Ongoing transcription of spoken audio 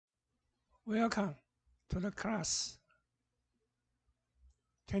Welcome to the class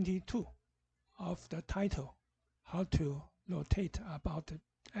 22 of the title, How to Rotate About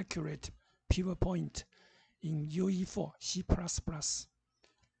Accurate Pivot Point in UE4 C++.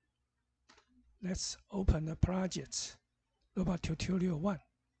 Let's open the project, Robot Tutorial 1.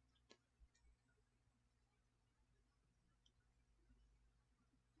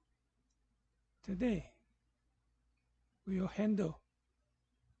 Today, we will handle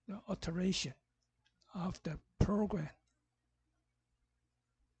the alteration of the program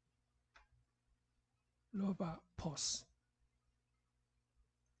ROBOTPOSE.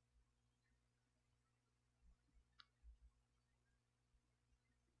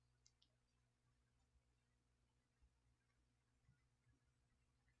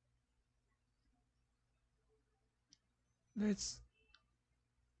 Let's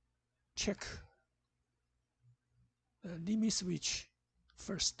check the limit switch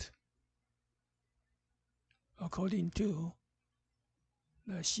first. According to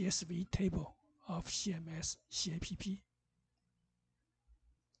the CSV table of CMS CAPP,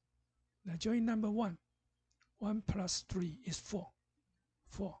 the joint number 1, 1 plus 3 is 4.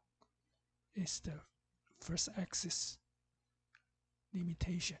 4 is the first axis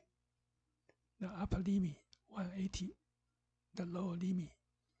limitation. The upper limit 180, the lower limit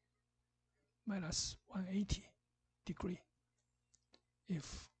minus 180 degree.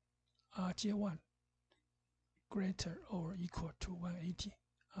 If RJ1 greater or equal to 180,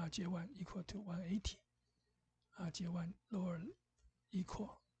 RJ1 equal to 180, RJ1 lower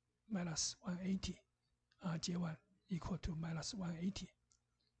equal minus 180, RJ1 equal to minus 180.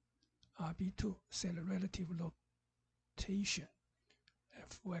 RB2 set relative rotation,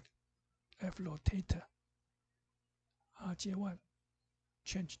 F rotator, RJ1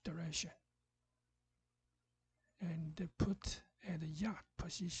 change direction, and put at the yard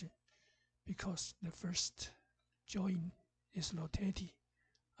position because the first joint is rotated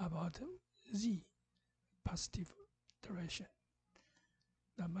about Z positive direction.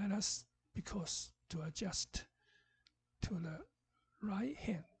 The minus because to adjust to the right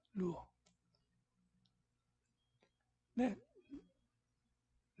hand rule. Then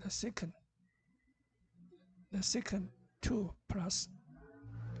the second 2 plus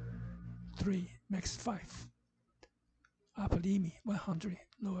 3 makes 5. Upper limit 100,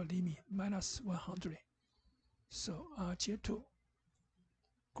 lower limit minus 100. So RJ2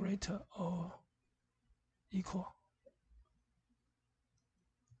 greater or equal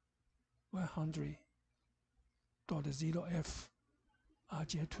 100.0F,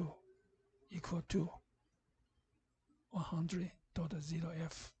 RJ2 equal to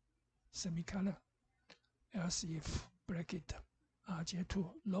 100.0F, semicolon, else if bracket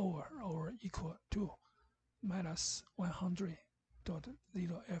RJ2 lower or equal to minus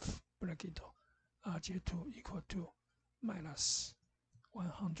 100.0F bracket RJ2 equal to minus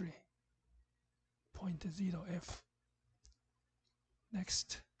 100.0F.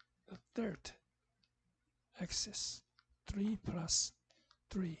 Next, the third axis, 3 plus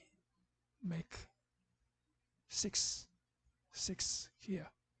 3 make 6. 6 here.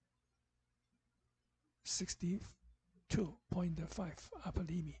 62.5 upper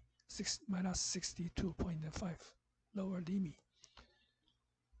limit, 6 minus 62.5 lower limit.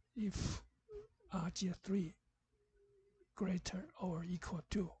 If RJ3 greater or equal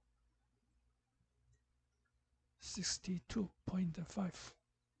to 62.5,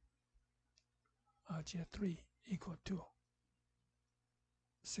 RJ3 equal to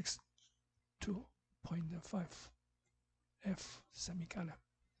 62.5 F semicolon,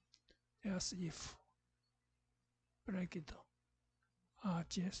 else if bracket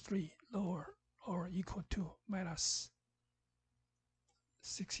RJ3 lower or equal to minus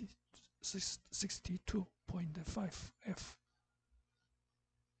 62.5 F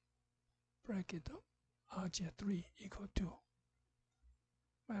bracket RJ3 equal to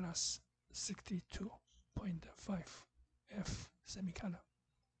minus 62.5 F semicolon.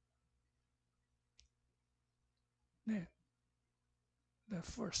 Then the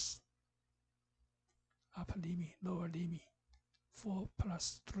first upper limit, lower limit, 4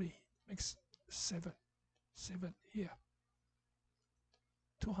 plus 3 makes 7. 7 here.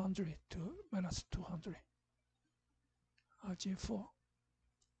 200 to minus 200. RJ4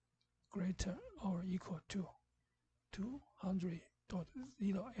 greater or equal to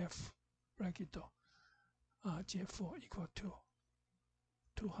 200.0F bracket RJ4 equal to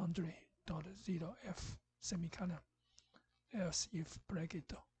 200.0F semicolon, else if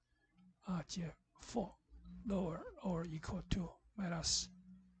bracket RJ4 lower or equal to minus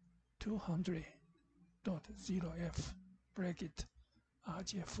 200.0F bracket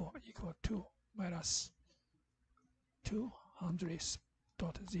RJ4 equal to minus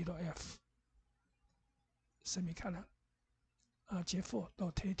 200.0f semicolon. RJ4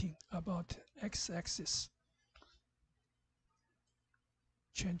 rotating about x-axis.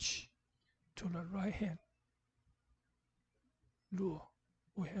 Change to the right hand rule.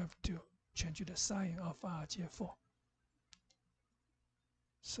 We have to change the sign of RJ4.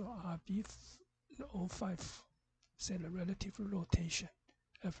 So RB05 set the relative rotation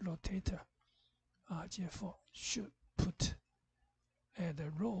of rotator. RJ4 should put at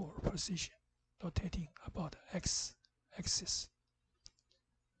the lower position, rotating about x-axis.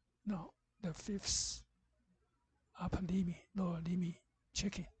 Now the fifth upper limit, lower limit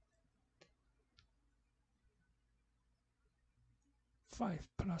checking. 5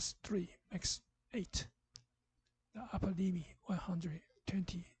 plus 3 makes 8. The upper limit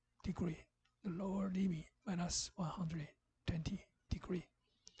 120 degree, the lower limit minus 120 degree.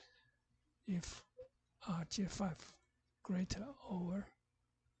 If RJ5 greater or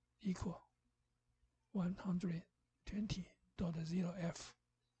equal 120.0f,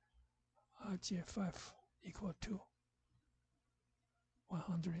 RJ5 equal to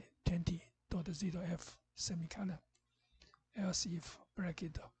 120.0f semicolon. Else if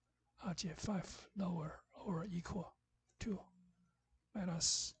bracket RJ5 lower or equal to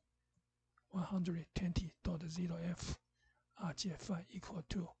minus 120.0f, RJ5 equal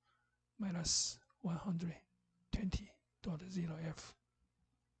to minus 120.0f.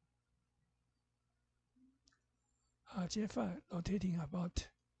 RJ5 rotating about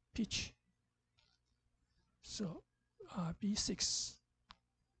pitch. So RB6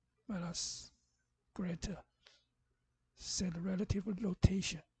 minus greater set relative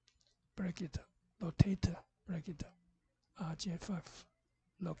rotation bracket rotator bracket RJ5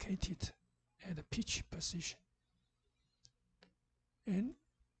 located at the pitch position. And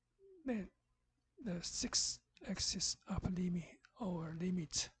then the 6th axis upper limit or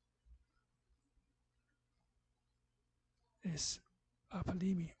limit is upper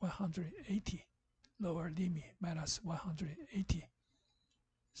limit 180, lower limit minus 180.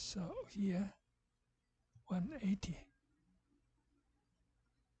 So here 180.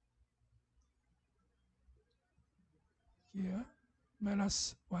 Here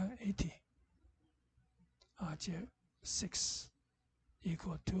minus 180. RJ6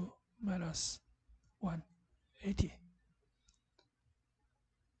 equal to minus 180.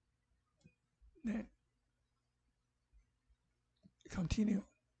 Then continue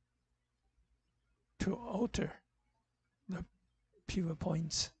to alter the pivot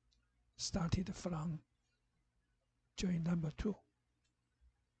points started from joint number 2.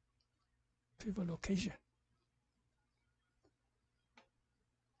 Pivot location.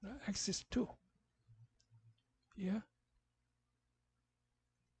 The axis 2. Here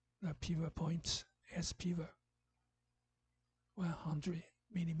the pivot points as pivot 100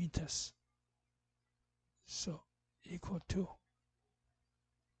 millimeters. So equal to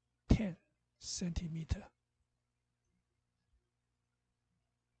 10 centimeter.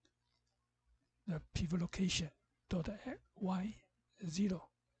 The pivot location dot y 0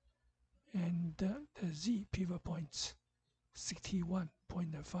 and the z pivot points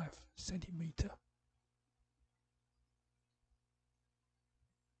 61.5 centimeter.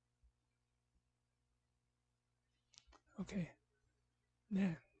 Okay,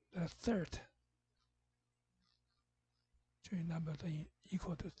 then the third joint number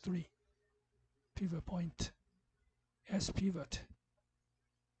equal to 3 pivot point as pivot.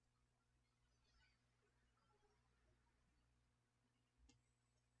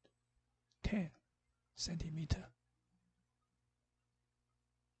 centimeter.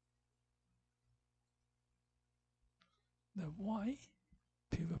 The y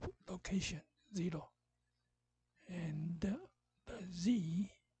pivot location 0 and the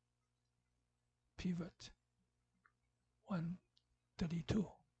z pivot 132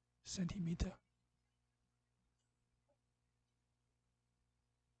 centimeter.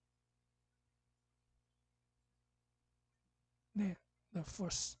 Then the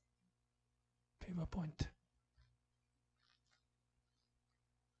first pivot point.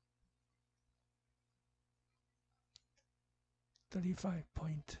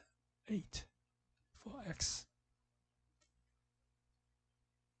 $35.8 for X.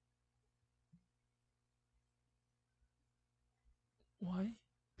 Y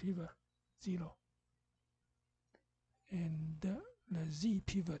pivot 0 and the Z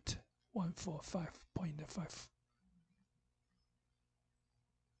pivot 145.5.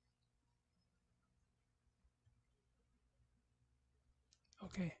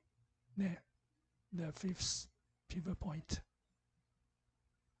 Okay, then the fifth pivot point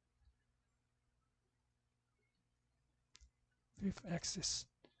fifth axis.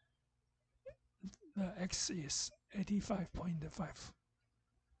 The x is 85.5.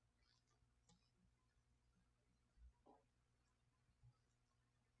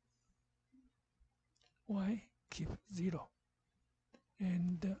 Y keep 0.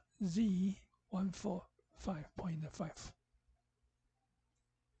 And Z 145.5.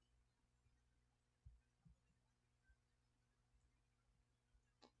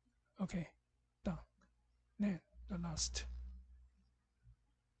 Okay, done. Then the last,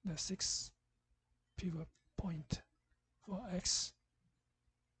 the sixth pivot point for x.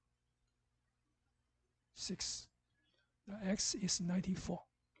 6. The x is 94.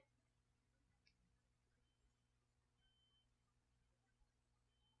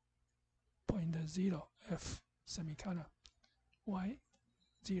 Point 0 f semicolon y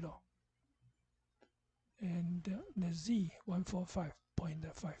 0 and the z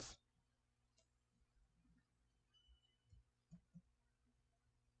 145.5.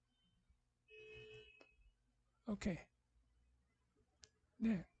 Okay,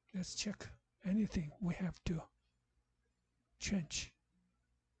 then let's check anything we have to change.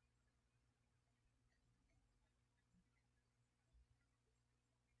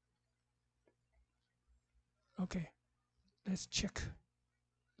 Okay, let's check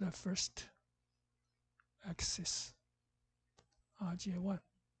the first axis, RJ1,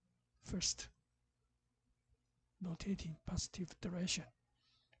 first, rotating positive direction.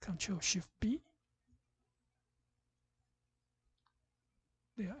 Ctrl-Shift-B.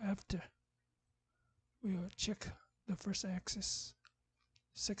 Thereafter, we will check the first axis,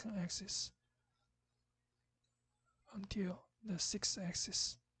 second axis, until the sixth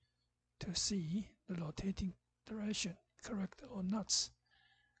axis to see the rotating direction correct or not,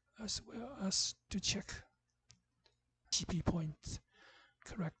 as well as to check GP points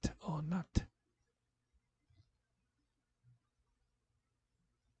correct or not.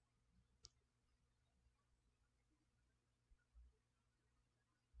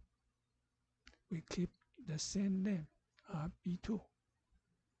 We keep the same name, RB2,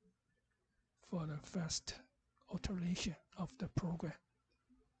 for the fast alteration of the program.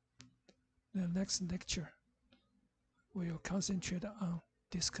 The next lecture, we will concentrate on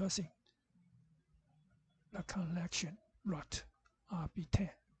discussing the collection route RB10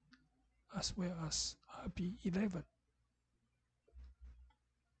 as well as RB11.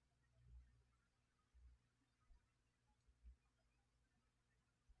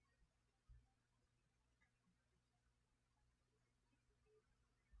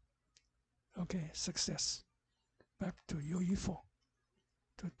 Okay, success. Back to UE4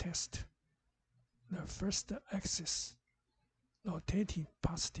 to test the first axis rotating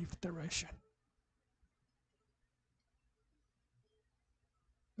positive direction.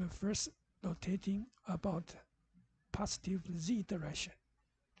 The first rotating about positive z direction.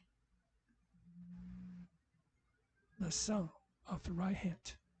 The thumb of the right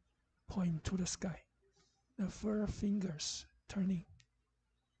hand point to the sky. The four fingers turning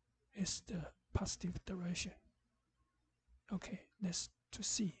is the positive direction. Okay, let's to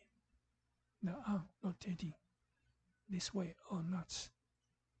see the arm rotating this way or not.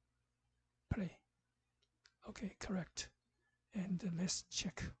 Play. Okay, correct. And let's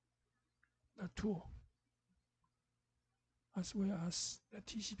check the tool as well as the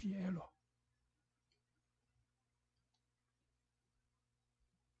TCP error.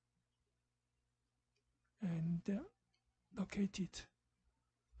 And located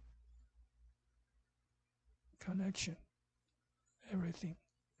connection, everything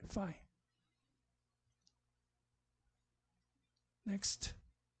fine. Next,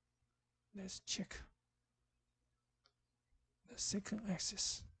 let's check the second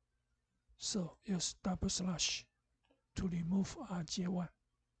axis. So use double slash to remove RJ1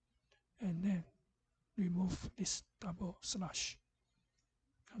 and then remove this double slash.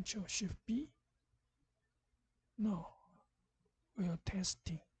 Ctrl-Shift-B. Now we are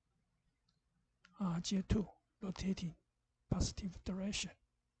testing RJ2 rotating positive direction.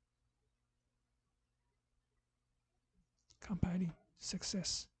 Compiling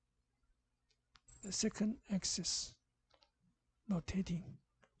success. The second axis rotating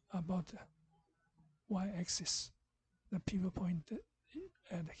about the y-axis, the pivot point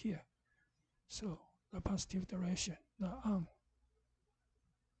at here. So the positive direction, the arm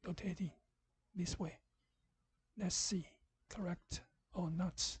rotating this way. Let's see, correct or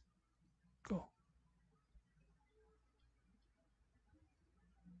not. Go.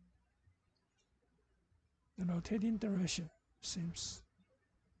 The rotating direction seems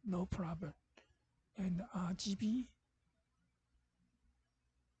no problem. And RGB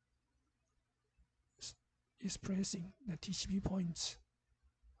is pressing the TCP points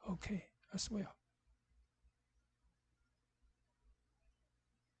OK as well.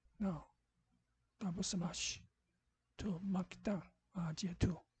 Now double slash to mark down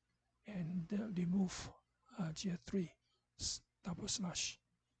RJ2 and remove RJ3 double slash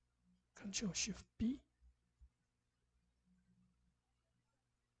Control Shift B.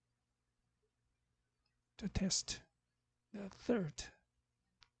 To test the third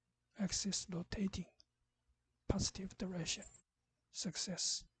axis rotating positive direction.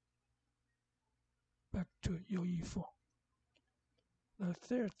 Success. Back to UE4. The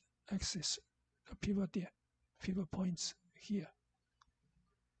third axis, the pivot points here,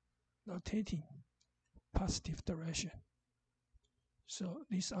 rotating positive direction. So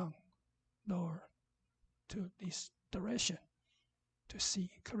this arm lower to this direction to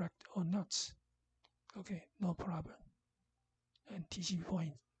see correct or not. Okay, no problem. And TCP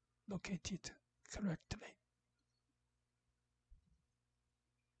point located correctly.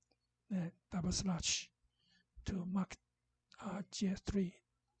 Then double slash to mark RJ3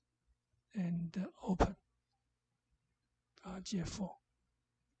 and open RJ4.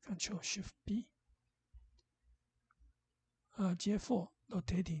 Control Shift B. RJ4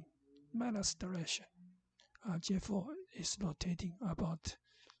 rotating minus direction. RJ4 is rotating about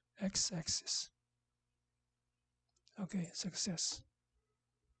x-axis. Okay, success.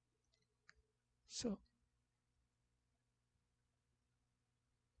 So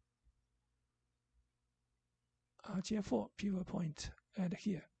RJ4 pivot point at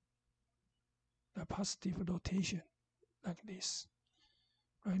here. The positive rotation like this.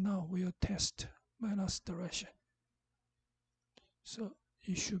 Right now we'll test minus direction. So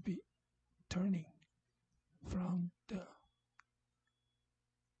it should be turning from the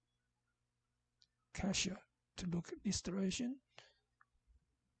cache to look at this direction.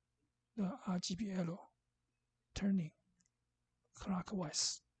 The RGB arrow turning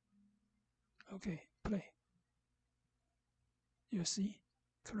clockwise. Okay, play. You see,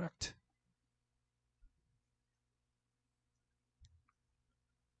 correct.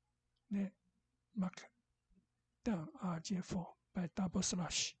 Then mark down RJ4 by double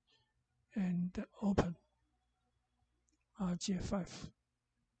slash and open RJ5.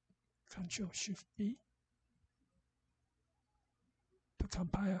 Control Shift B to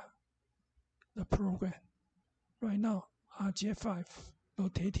compile the program. Right now RJ5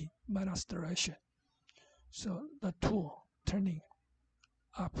 rotating minus direction. So the tool turning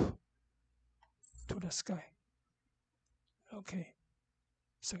up to the sky. Okay,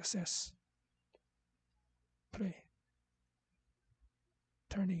 success. Play.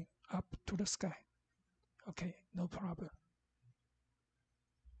 Turning up to the sky. Okay, no problem.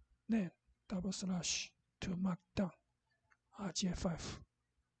 Then double slash to mark down RJ5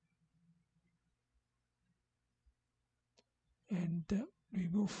 and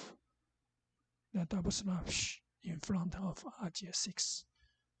remove the double slash in front of RJ6.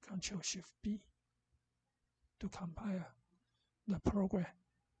 Control Shift B to compile the program.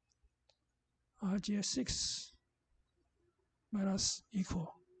 RJ6 minus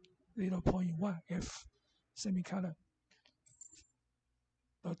equal 0.1 F semicolon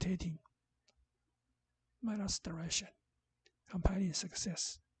rotating minus direction. Compiling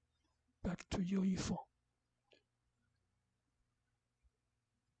success. Back to UE4.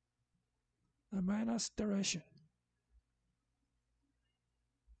 The minus direction,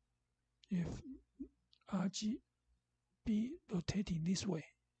 if RGB rotating this way,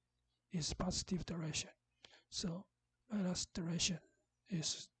 is positive direction. So minus direction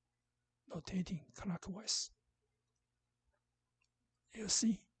is rotating clockwise. You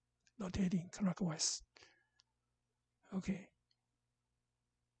see, rotating clockwise. Okay.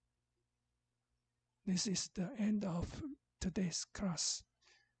 This is the end of today's class.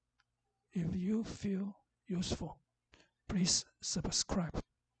 If you feel useful, please subscribe.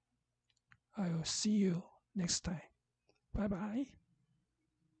 I will see you next time. Bye-bye.